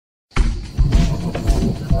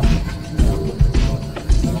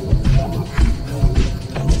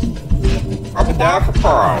down for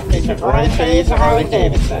Pearl. Featuring Vorian trees and Harley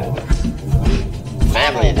Davidson.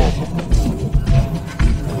 Family edition.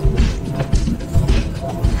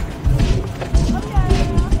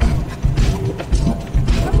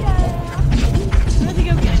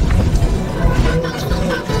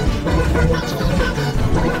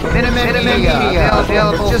 Minimum Media,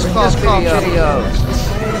 available for just videos.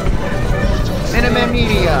 Minimum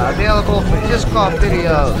Media, available for just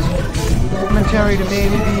videos. Commentary to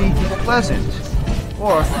maybe be pleasant,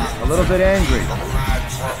 or a little bit angry.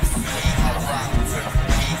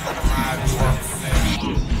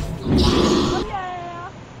 Oh yeah!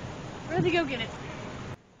 Where'd they go get it?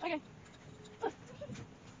 Okay.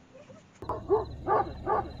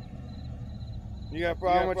 You got a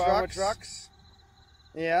problem with trucks?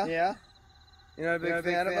 Yeah? Yeah? You're not a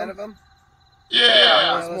big fan of them?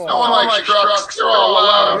 Yeah! No one likes trucks. They're all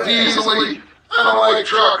loud and diesely. I don't like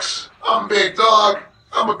trucks. I'm big dog.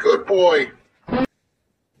 I'm a good boy.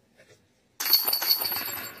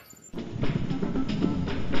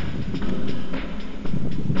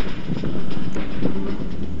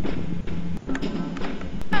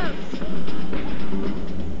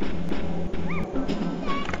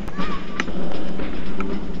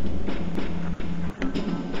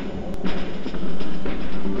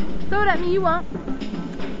 Throw it at me, you won't.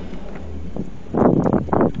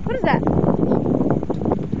 What is that?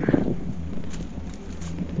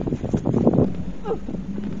 Oh.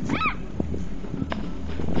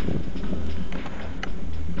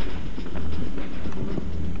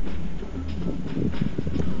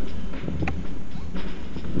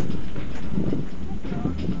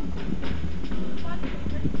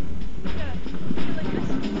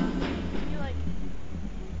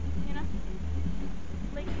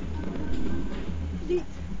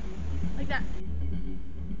 Like that.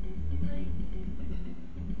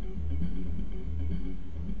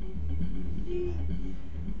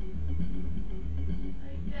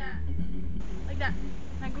 Like that.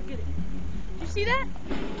 Now go get it. Did you see that?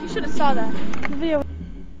 You should have saw that. The video. Like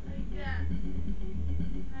that.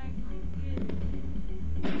 Now go get it.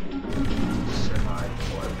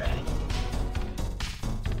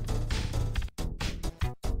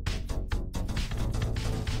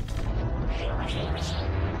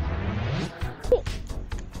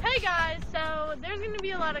 Hey guys, so there's going to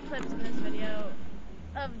be a lot of clips in this video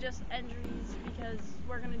of just injuries because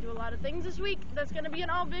we're going to do a lot of things this week. That's going to be an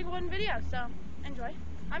all big one video, so enjoy.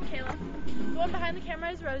 I'm Kayla. The one behind the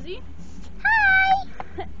camera is Rosie. Hi!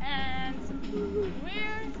 And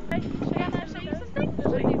we're... Should I show you something?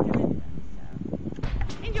 So,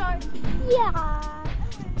 enjoy! Yeah!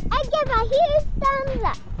 I give a huge thumbs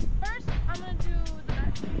up! First, I'm going to do the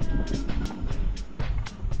back.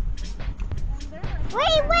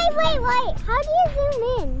 Wait! How do you zoom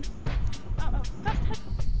in? Oh, stop touching.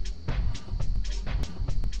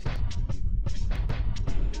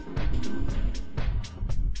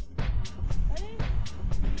 Ready?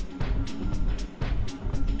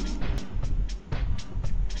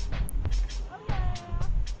 Oh yeah!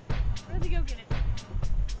 Where'd they go get it?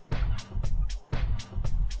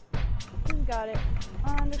 He's got it.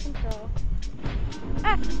 Under control.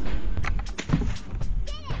 Ah!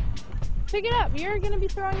 Pick it up. You're going to be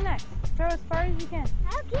throwing next. Throw as far as you can.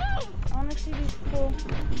 Okay. I want to see these cool.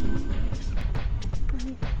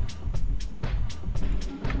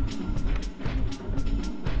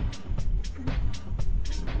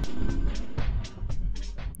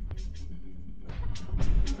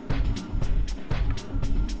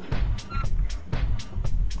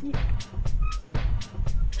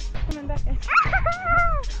 Coming back.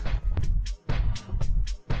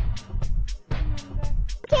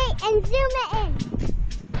 Okay, and zoom it in.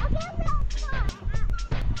 Okay, I'm gonna start.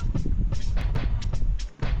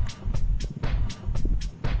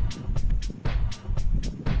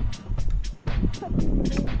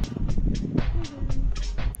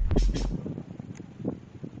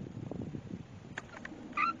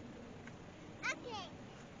 Okay.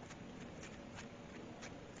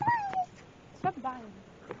 Stop buying.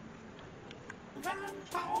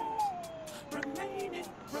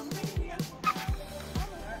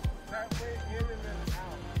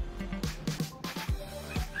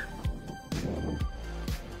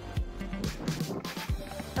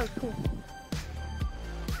 Oh, cool.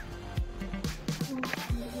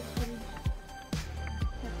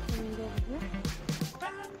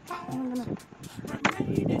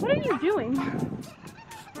 What are you doing?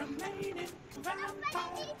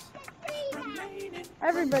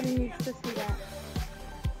 Everybody needs to see that.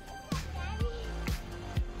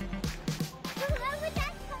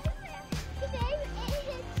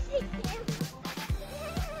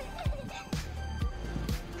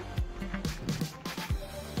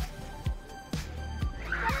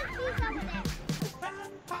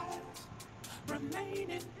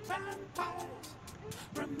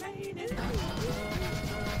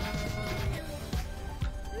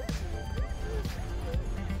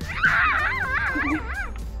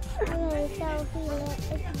 Okay, so it's landed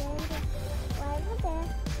right over there.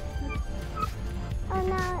 Oh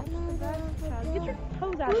no, Get your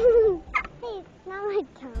toes out. Hey, it's not my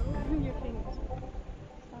toe. Your fingers.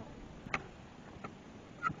 Stop.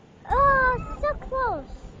 Oh, so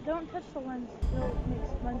close. Don't touch the lens. It'll make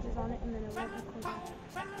sponges on it and then it won't be close.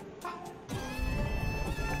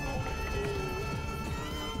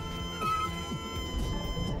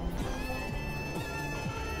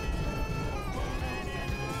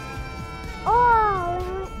 Oh,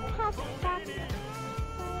 we went past that.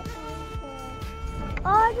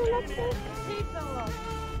 Oh, the next thing. He fell off.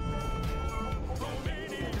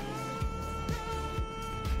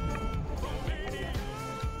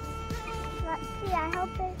 Let's see, I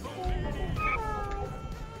hope it stays this side.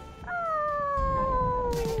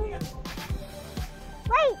 Oh!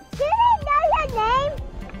 Wait, did I know your name?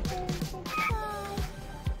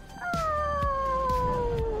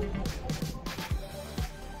 Oh!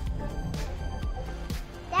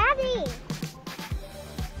 Daddy!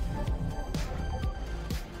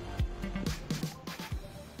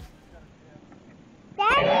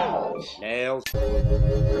 Daddy! Nails.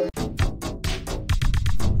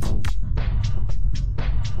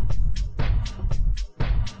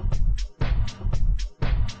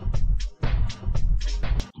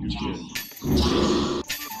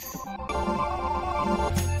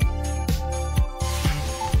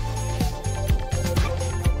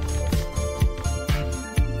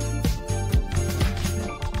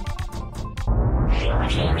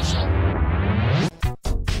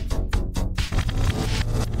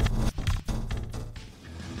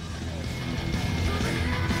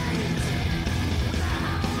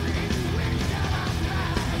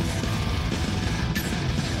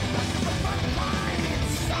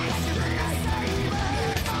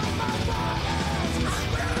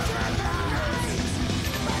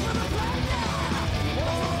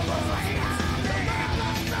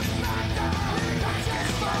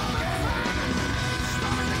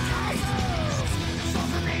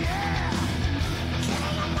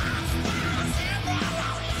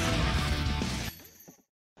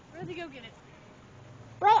 Where'd he go get it?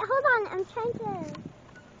 Wait, hold on. I'm trying to hear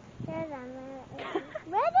them.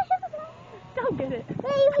 Where the hell is that? Go get it.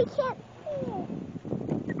 Wait, we can't see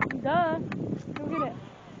it. Duh. Go get it.